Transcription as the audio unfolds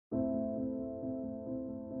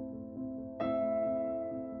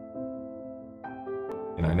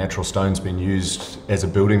You know, natural stone's been used as a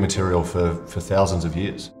building material for thousands of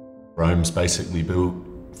years. Rome's basically built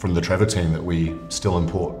from the travertine that we still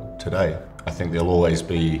import today. I think there'll always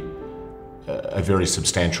be a very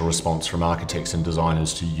substantial response from architects and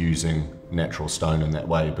designers to using natural stone in that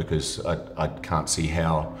way, because I can't see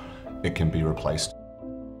how it can be replaced.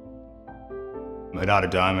 At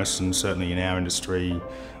Artedomus, and certainly in our industry,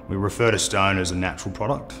 we refer to stone as a natural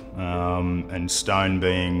product, and stone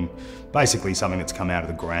being basically something that's come out of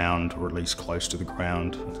the ground, or at least close to the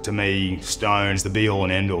ground. To me, stone is the be-all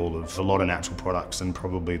and end-all of a lot of natural products, and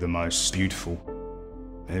probably the most beautiful.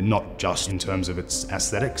 And not just in terms of its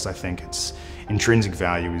aesthetics, I think its intrinsic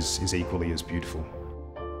value is equally as beautiful.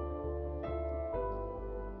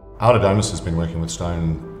 Artedomus has been working with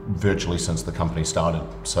stone virtually since the company started,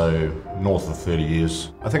 so north of 30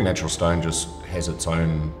 years. I think natural stone just has its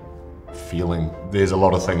own feeling. There's a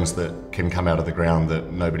lot of things that can come out of the ground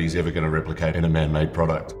that nobody's ever going to replicate in a man-made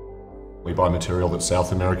product. We buy material that's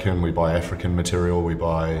South American, we buy African material, we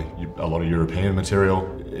buy a lot of European material.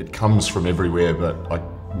 It comes from everywhere, but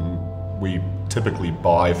we typically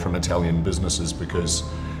buy from Italian businesses because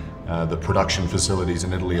the production facilities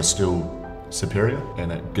in Italy are still superior,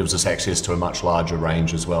 and it gives us access to a much larger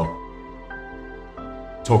range as well.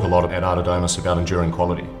 Talk a lot at Artedomus about enduring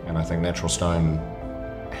quality, and I think natural stone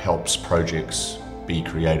helps projects be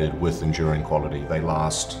created with enduring quality. They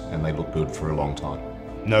last and they look good for a long time.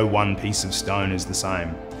 No one piece of stone is the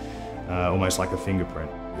same, almost like a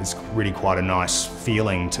fingerprint. It's really quite a nice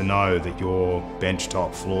feeling to know that your bench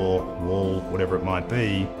top, floor, wall, whatever it might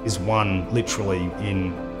be, is one literally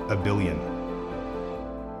in a billion.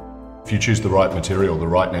 If you choose the right material, the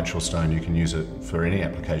right natural stone, you can use it for any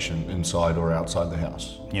application inside or outside the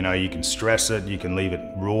house. You know, you can stress it, you can leave it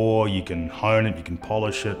raw, you can hone it, you can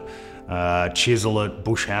polish it, chisel it,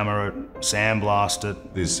 bush hammer it, sandblast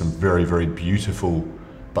it. There's some very, very beautiful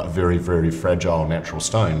but very, very fragile natural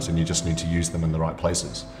stones, and you just need to use them in the right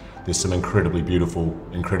places. There's some incredibly beautiful,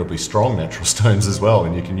 incredibly strong natural stones as well,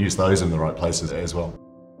 and you can use those in the right places as well.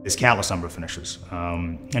 There's countless number of finishes,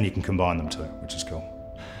 and you can combine them too, which is cool.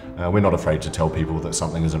 We're not afraid to tell people that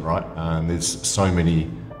something isn't right. There's so many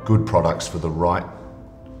good products for the right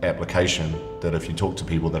application that if you talk to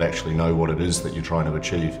people that actually know what it is that you're trying to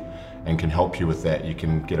achieve and can help you with that, you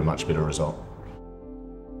can get a much better result.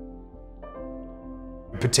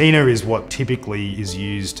 Patina is what typically is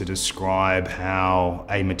used to describe how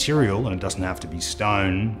a material, and it doesn't have to be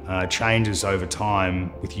stone, changes over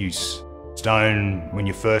time with use. Stone, when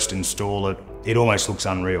you first install it, it almost looks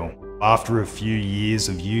unreal. After a few years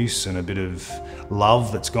of use and a bit of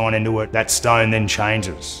love that's gone into it, that stone then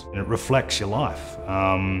changes and it reflects your life.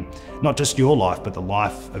 Not just your life, but the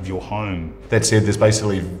life of your home. That said, there's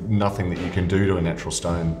basically nothing that you can do to a natural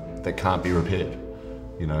stone that can't be repaired.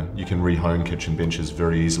 You know, you can re-hone kitchen benches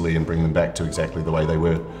very easily and bring them back to exactly the way they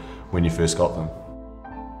were when you first got them.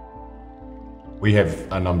 We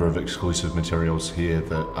have a number of exclusive materials here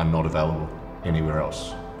that are not available anywhere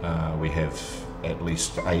else. We have at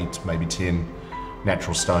least 8, maybe 10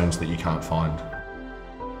 natural stones that you can't find.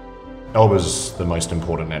 Elba's the most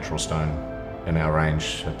important natural stone in our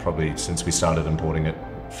range. Probably since we started importing it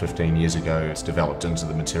 15 years ago, it's developed into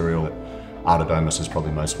the material that Artedomus is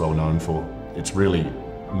probably most well known for. It's really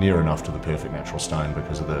near enough to the perfect natural stone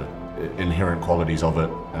because of the inherent qualities of it,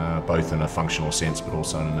 both in a functional sense but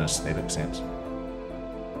also in an aesthetic sense.